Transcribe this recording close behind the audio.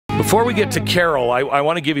Before we get to Carol, I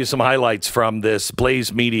want to give you some highlights from this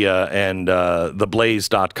Blaze Media and the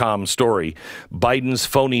Blaze.com story. Biden's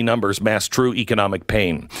phony numbers mask true economic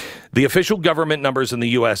pain. The official government numbers in the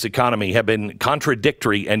U.S. economy have been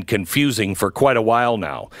contradictory and confusing for quite a while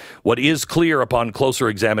now. What is clear upon closer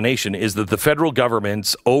examination is that the federal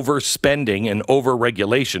government's overspending and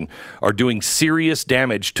overregulation are doing serious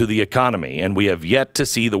damage to the economy, and we have yet to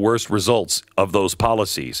see the worst results of those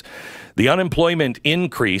policies. The unemployment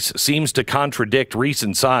increase seems to contradict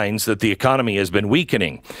recent signs that the economy has been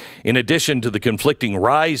weakening. In addition to the conflicting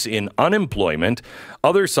rise in unemployment,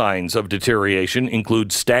 other signs of deterioration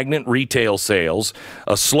include stagnant retail sales,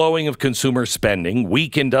 a slowing of consumer spending,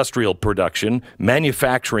 weak industrial production,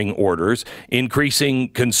 manufacturing orders, increasing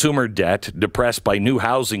consumer debt depressed by new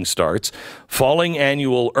housing starts, falling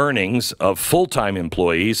annual earnings of full-time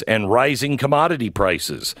employees, and rising commodity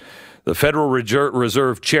prices. The Federal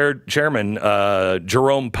Reserve Chairman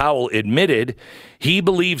Jerome Powell admitted he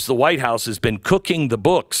believes the White House has been cooking the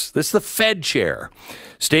books. This is the Fed chair,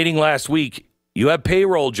 stating last week, you have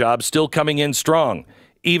payroll jobs still coming in strong,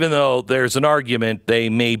 even though there's an argument they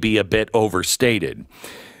may be a bit overstated.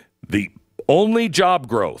 The only job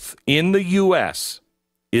growth in the U.S.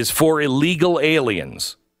 is for illegal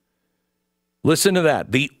aliens. Listen to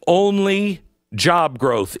that. The only job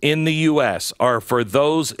growth in the U.S. are for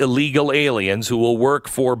those illegal aliens who will work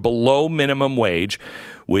for below minimum wage,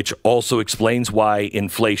 which also explains why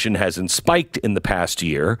inflation hasn't spiked in the past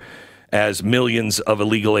year, as millions of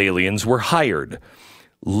illegal aliens were hired.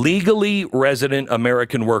 Legally resident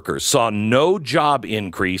American workers saw no job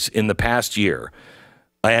increase in the past year,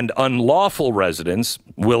 and unlawful residents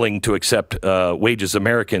willing to accept wages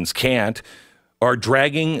Americans can't are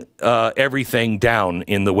dragging everything down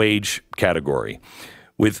in the wage category.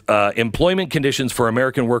 With employment conditions for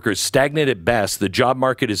American workers stagnant at best, the job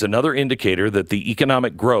market is another indicator that the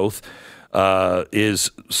economic growth is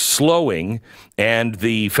slowing, and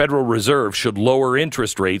the Federal Reserve should lower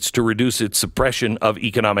interest rates to reduce its suppression of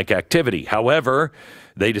economic activity. However,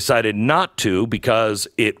 they decided not to because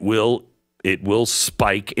it will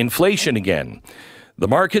spike inflation again. The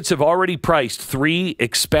markets have already priced 3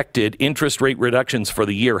 expected interest rate reductions for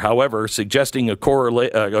the year. However, suggesting a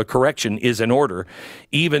correction is in order.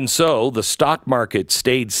 Even so, the stock market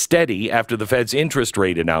stayed steady after the Fed's interest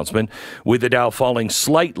rate announcement, with the Dow falling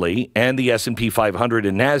slightly and the S&P 500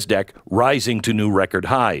 and NASDAQ rising to new record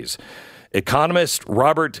highs. Economist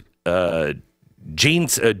Robert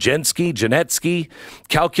Janetsky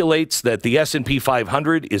calculates that the S&P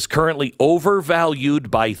 500 is currently overvalued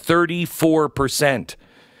by 34%.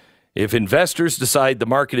 If investors decide the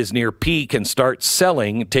market is near peak and start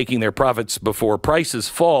selling, taking their profits before prices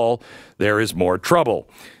fall, there is more trouble.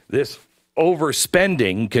 This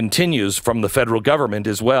overspending continues from the federal government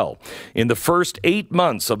as well. In the first 8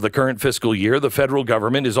 months of the current fiscal year, the federal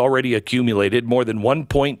government has already accumulated more than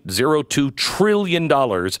 $1.02 trillion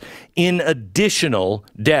in additional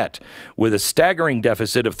debt, with a staggering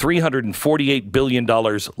deficit of $348 billion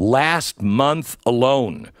last month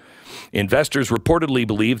alone. Investors reportedly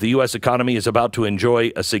believe the U.S. economy is about to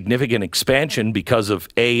enjoy a significant expansion because of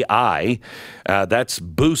AI. That's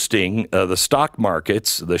boosting the stock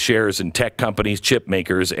markets, the shares in tech companies, chip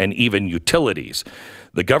makers, and even utilities.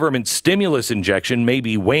 The government's stimulus injection may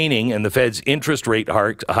be waning and the Fed's interest rate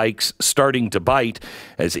hikes starting to bite,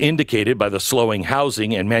 as indicated by the slowing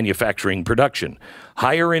housing and manufacturing production.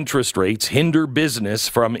 Higher interest rates hinder business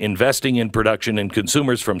from investing in production and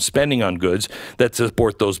consumers from spending on goods that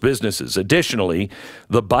support those businesses. Additionally,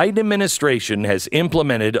 the Biden administration has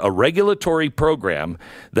implemented a regulatory program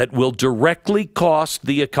that will directly cost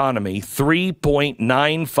the economy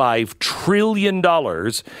 $3.95 trillion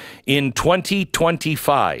in 2025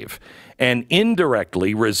 and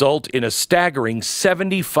indirectly result in a staggering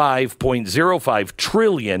 $75.05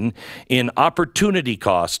 trillion in opportunity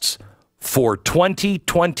costs for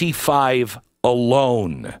 2025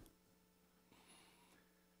 alone.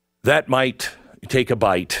 That might take a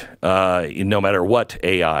bite, no matter what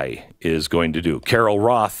AI is going to do. Carol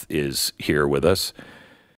Roth is here with us.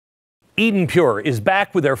 Eden Pure is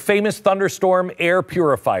back with their famous Thunderstorm air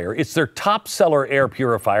purifier. It's their top seller air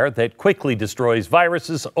purifier that quickly destroys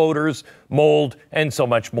viruses, odors, mold, and so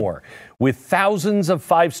much more. With thousands of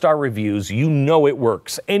 5-star reviews, you know it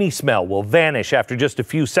works. Any smell will vanish after just a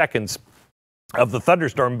few seconds of the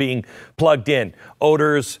Thunderstorm being plugged in.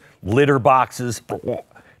 Odors, litter boxes,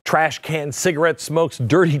 trash can, cigarette smokes,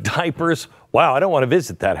 dirty diapers. Wow, I don't want to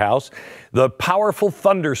visit that house. The powerful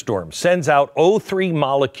thunderstorm sends out O3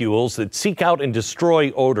 molecules that seek out and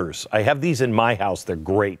destroy odors. I have these in my house. They're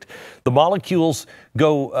great. The molecules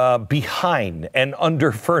go behind and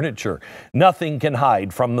under furniture. Nothing can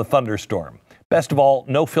hide from the thunderstorm. Best of all,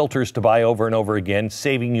 no filters to buy over and over again,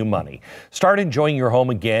 saving you money. Start enjoying your home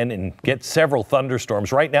again and get several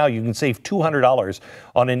thunderstorms. Right now, you can save $200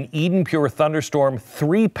 on an Eden Pure Thunderstorm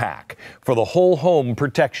 3-pack for the whole home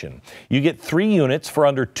protection. You get 3 units for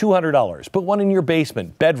under $200. Put one in your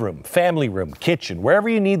basement, bedroom, family room, kitchen, wherever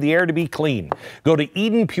you need the air to be clean. Go to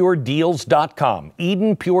EdenPureDeals.com,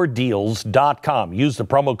 EdenPureDeals.com. Use the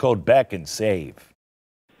promo code Beck and save.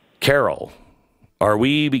 Carol, are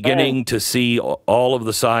we beginning to see all of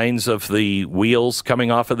the signs of the wheels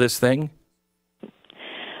coming off of this thing?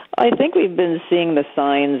 I think we've been seeing the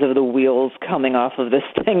signs of the wheels coming off of this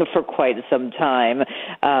thing for quite some time,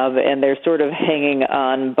 and they're sort of hanging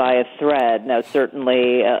on by a thread. Now,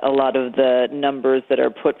 certainly, a lot of the numbers that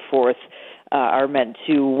are put forth are meant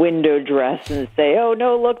to window dress and say, oh,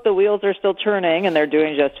 no, look, the wheels are still turning, and they're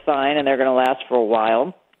doing just fine, and they're going to last for a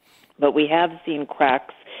while. But we have seen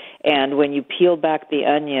cracks. And when you peel back the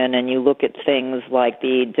onion and you look at things like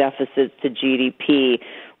the deficits to GDP,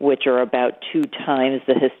 which are about 2 times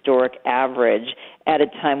the historic average, at a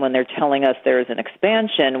time when they're telling us there's an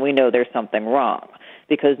expansion, we know there's something wrong.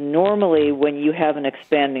 Because normally when you have an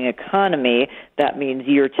expanding economy, that means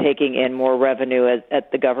you're taking in more revenue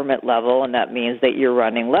at the government level, and that means that you're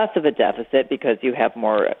running less of a deficit because you have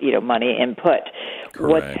more, money input.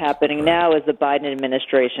 Correct. What's happening now is the Biden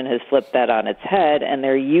administration has flipped that on its head, and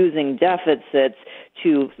they're using deficits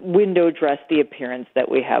to window dress the appearance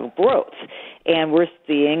that we have growth. And we're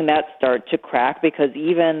seeing that start to crack because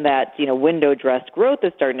even that, window dressed growth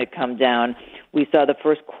is starting to come down. We saw the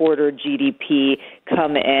first quarter GDP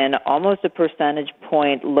come in almost a percentage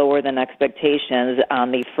point lower than expectations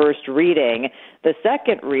on the first reading. The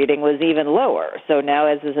second reading was even lower. So now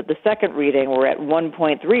as is at the second reading, we're at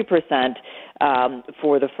 1.3%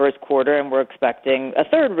 for the first quarter, and we're expecting a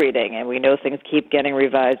third reading. And we know things keep getting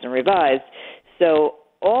revised and revised. So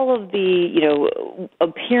all of the,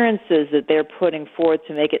 appearances that they're putting forth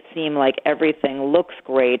to make it seem like everything looks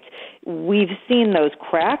great, we've seen those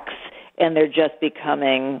cracks, and they're just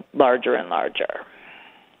becoming larger and larger.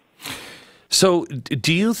 So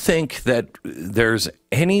do you think that there's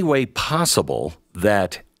any way possible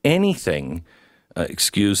that anything,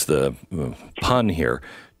 excuse the pun here,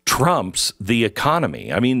 trumps the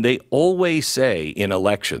economy? I mean, they always say in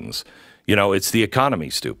elections, it's the economy,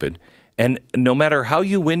 stupid. And no matter how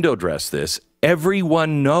you window dress this,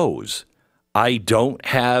 everyone knows I don't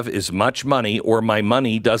have as much money, or my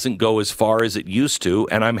money doesn't go as far as it used to,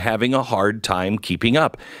 and I'm having a hard time keeping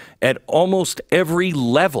up. At almost every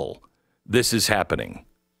level, this is happening.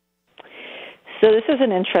 So this is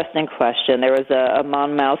an interesting question. There was a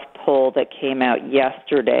Monmouth poll that came out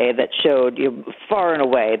yesterday that showed far and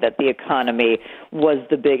away that the economy was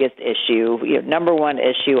the biggest issue, number one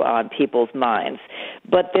issue on people's minds.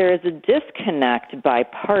 But there is a disconnect by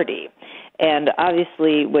party. And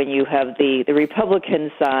obviously, when you have the Republican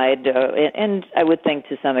side, and I would think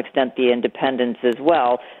to some extent the independents as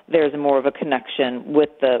well, there's more of a connection with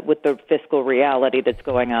the fiscal reality that's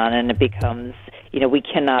going on, and it becomes, we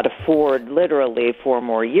cannot afford literally 4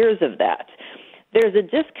 more years of that. There's a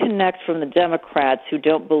disconnect from the Democrats who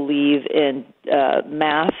don't believe in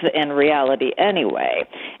math and reality anyway.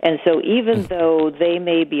 And so even though they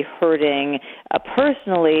may be hurting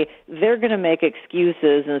personally, they're going to make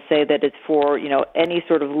excuses and say that it's for, any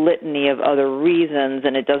sort of litany of other reasons,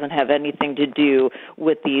 and it doesn't have anything to do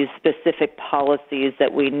with these specific policies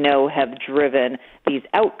that we know have driven these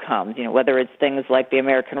outcomes, whether it's things like the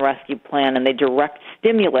American Rescue Plan and the direct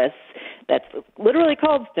stimulus that's literally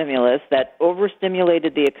called stimulus that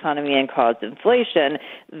overstimulated the economy and caused inflation.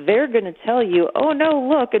 They're going to tell you, oh, no,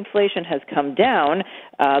 look, inflation has come down,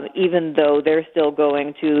 even though they're still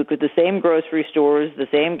going to the same grocery stores, the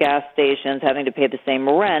same gas stations, having to pay the same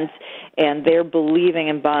rent, and they're believing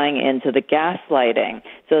and buying into the gaslighting.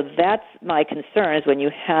 So that's my concern, is when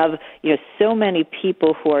you have so many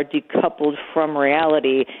people who are decoupled from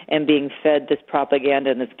reality and being fed this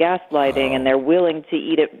propaganda and this gaslighting, and they're willing to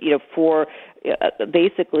eat it for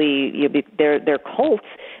basically their cults,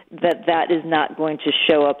 that is not going to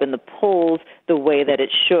show up in the polls the way that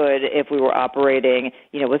it should if we were operating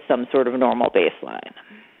with some sort of normal baseline.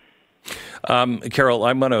 Carol,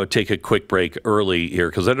 I'm going to take a quick break early here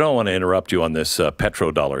because I don't want to interrupt you on this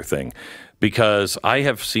petrodollar thing, because I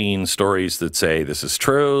have seen stories that say this is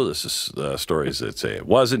true. This is stories that say it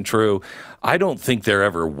wasn't true. I don't think there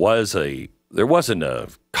ever was a there wasn't a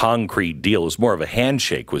concrete deal. It was more of a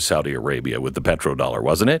handshake with Saudi Arabia with the petrodollar,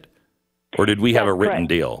 wasn't it? Or did we have a written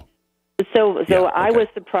deal? So I was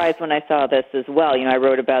surprised when I saw this as well. I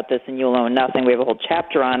wrote about this in You'll Owe Nothing. We have a whole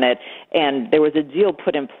chapter on it. And there was a deal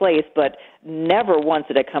put in place, but never once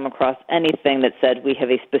did I come across anything that said we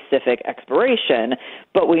have a specific expiration.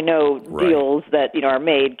 But we know deals that are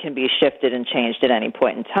made can be shifted and changed at any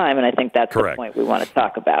point in time. And I think that's the point we want to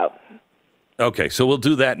talk about. Okay, so we'll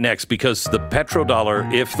do that next, because the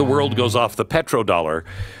petrodollar, if the world goes off the petrodollar,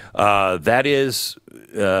 that is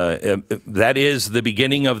the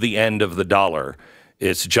beginning of the end of the dollar.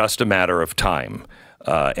 It's just a matter of time.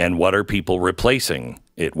 And what are people replacing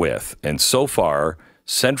it with? And so far,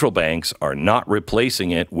 central banks are not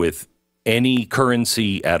replacing it with any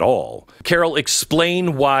currency at all. Carol,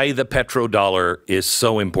 explain why the petrodollar is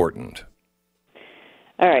so important.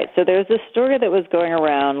 All right, so there's a story that was going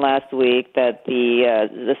around last week that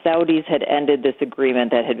the Saudis had ended this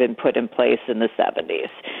agreement that had been put in place in the 70s.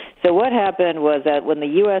 So what happened was that when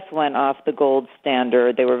the U.S. went off the gold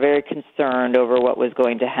standard, they were very concerned over what was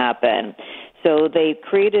going to happen. So they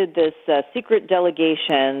created this secret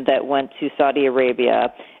delegation that went to Saudi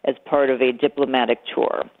Arabia as part of a diplomatic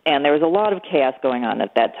tour. And there was a lot of chaos going on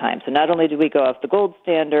at that time. So not only did we go off the gold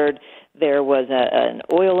standard, there was an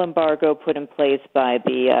oil embargo put in place by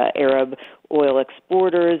the Arab oil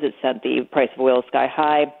exporters. It sent the price of oil sky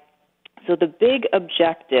high. So the big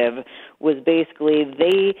objective was basically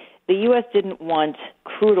the U.S. didn't want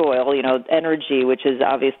crude oil, energy, which is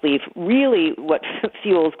obviously really what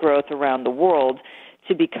fuels growth around the world,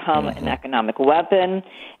 to become an economic weapon.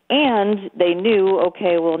 And they knew,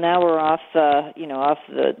 okay, well, now we're off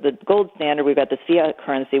the gold standard. We've got the fiat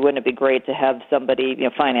currency. Wouldn't it be great to have somebody,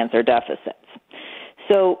 finance our deficits?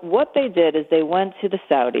 So what they did is they went to the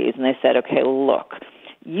Saudis and they said, okay, look,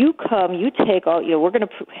 you come, you take all, you're going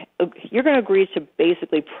to agree to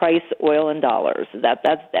basically price oil in dollars.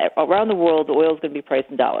 That's around the world, the oil is going to be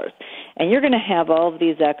priced in dollars, and you're going to have all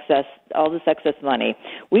this excess money.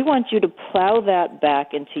 We want you to plow that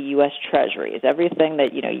back into U.S. Treasuries. Everything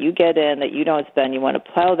that you get in that you don't spend, you want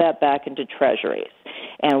to plow that back into Treasuries.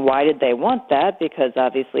 And why did they want that? Because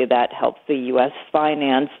obviously that helps the U.S.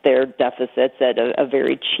 finance their deficits at a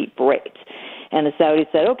very cheap rate. And the Saudis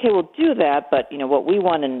said, okay, we'll do that, but, what we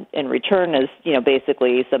want in return is,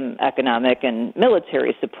 basically some economic and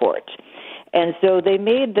military support. And so they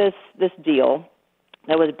made this deal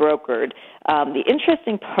that was brokered. The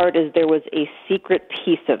interesting part is there was a secret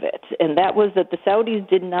piece of it, and that was that the Saudis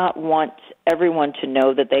did not want everyone to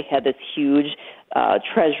know that they had this huge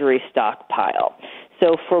treasury stockpile.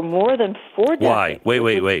 So for more than 4 decades... Why?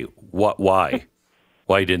 Wait. Why?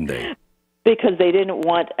 Why didn't they? Because they didn't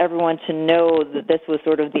want everyone to know that this was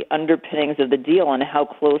sort of the underpinnings of the deal and how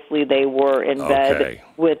closely they were in bed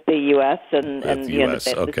with the U.S. and the U.S.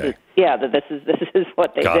 That this is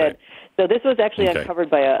what they did. So this was actually uncovered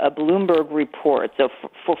by a Bloomberg report. So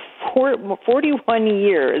for 41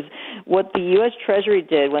 years, what the U.S. Treasury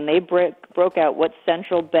did when they broke out what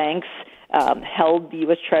central banks held the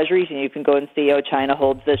U.S. Treasuries, and you can go and see, China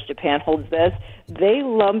holds this, Japan holds this, they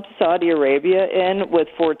lumped Saudi Arabia in with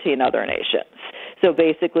 14 other nations. So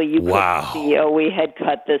basically you could see, we had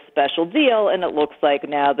cut this special deal, and it looks like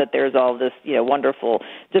now that there's all this, wonderful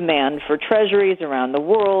demand for treasuries around the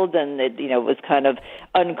world, and it, was kind of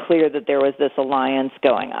unclear that there was this alliance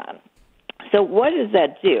going on. So what does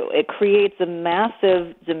that do? It creates a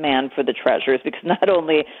massive demand for the treasuries, because not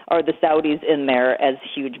only are the Saudis in there as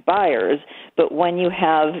huge buyers, but when you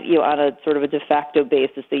have, on a sort of a de facto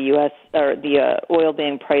basis, the U.S. or the oil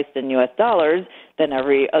being priced in U.S. dollars, then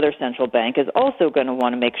every other central bank is also going to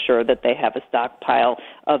want to make sure that they have a stockpile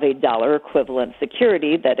of a dollar equivalent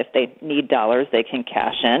security that if they need dollars, they can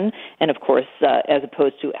cash in. And of course, as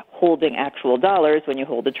opposed to holding actual dollars, when you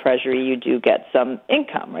hold a treasury, you do get some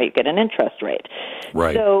income, right? You get an interest rate.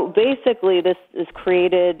 Right. So basically, this has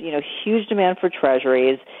created, huge demand for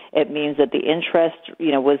treasuries. It means that the interest,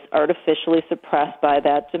 was artificially suppressed by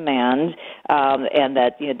that demand, and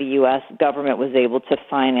that, the U.S. government was able to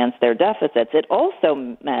finance their deficits. It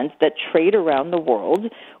also meant that trade around the world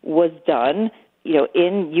was done,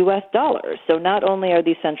 in U.S. dollars. So not only are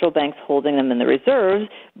these central banks holding them in the reserves,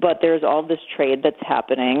 but there's all this trade that's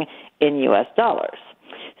happening in U.S. dollars.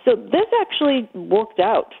 So this actually worked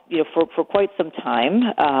out, for quite some time.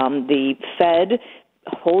 The Fed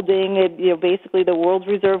holding it, basically the world's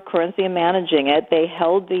reserve currency and managing it, they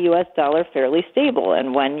held the U.S. dollar fairly stable.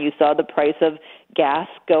 And when you saw the price of gas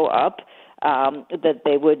go up, that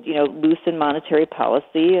they would, loosen monetary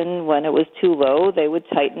policy, and when it was too low, they would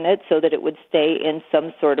tighten it so that it would stay in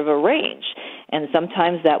some sort of a range. And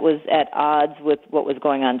sometimes that was at odds with what was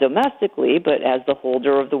going on domestically, but as the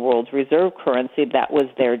holder of the world's reserve currency, that was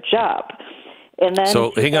their job. And then,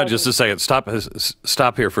 so hang on just a second.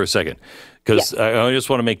 Stop here for a second, because I just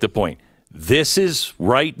want to make the point. This is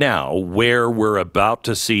right now where we're about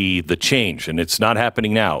to see the change, and it's not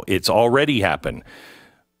happening now. It's already happened.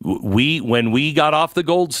 When we got off the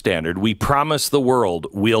gold standard, we promised the world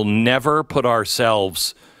we'll never put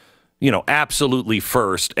ourselves, absolutely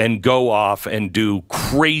first and go off and do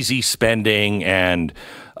crazy spending and,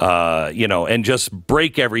 and just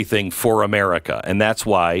break everything for America. And that's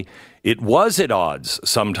why it was at odds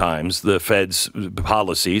sometimes. The Fed's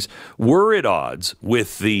policies were at odds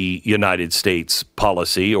with the United States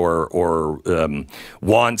policy or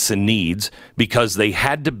wants and needs, because they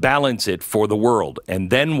had to balance it for the world. And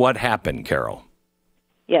then what happened, Carol?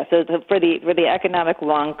 Yeah, so for the economic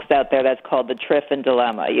wonks out there, that's called the Triffin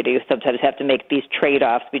dilemma. You do sometimes have to make these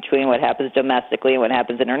trade-offs between what happens domestically and what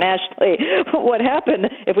happens internationally. What happened,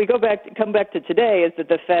 if we come back to today, is that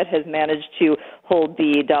the Fed has managed to hold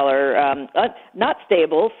the dollar not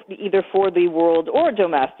stable either for the world or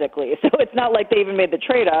domestically. So it's not like they even made the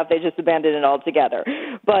trade-off; they just abandoned it altogether.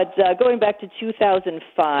 But going back to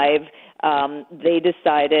 2005. They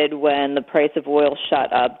decided when the price of oil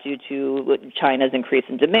shot up due to China's increase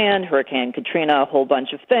in demand, Hurricane Katrina, a whole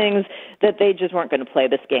bunch of things, that they just weren't going to play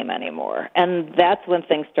this game anymore. And that's when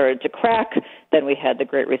things started to crack. Then we had the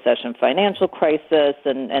Great Recession financial crisis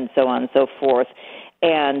and so on and so forth.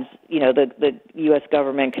 And, the U.S.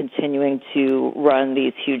 government continuing to run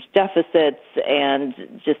these huge deficits and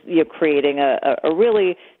just creating a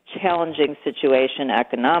really challenging situation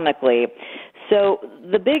economically. So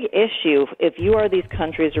the big issue, if you are these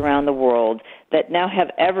countries around the world that now have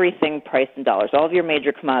everything priced in dollars, all of your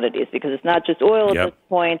major commodities, because it's not just oil at this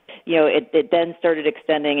point, it then started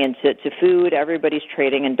extending into food. Everybody's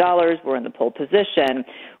trading in dollars. We're in the pole position.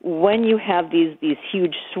 When you have these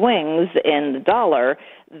huge swings in the dollar,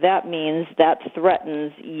 that means that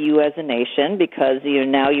threatens you as a nation, because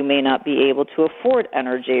now you may not be able to afford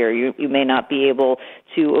energy, or you may not be able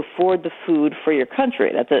to afford the food for your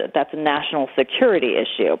country. That's a national security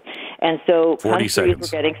issue. And so countries are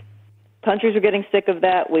getting sick of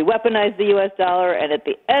that. We weaponize the U.S. dollar, and at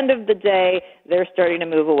the end of the day, they're starting to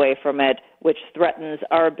move away from it, which threatens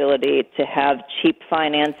our ability to have cheap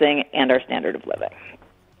financing and our standard of living.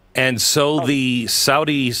 And so the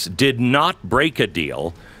Saudis did not break a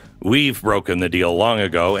deal. We've broken the deal long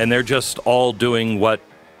ago, and they're just all doing what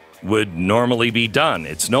would normally be done.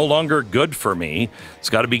 It's no longer good for me. It's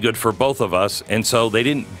got to be good for both of us. And so they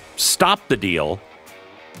didn't stop the deal.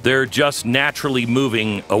 They're just naturally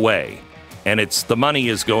moving away. And the money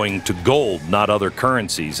is going to gold, not other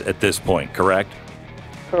currencies at this point, correct?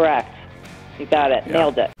 Correct. You got it. Yeah.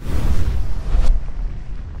 Nailed it.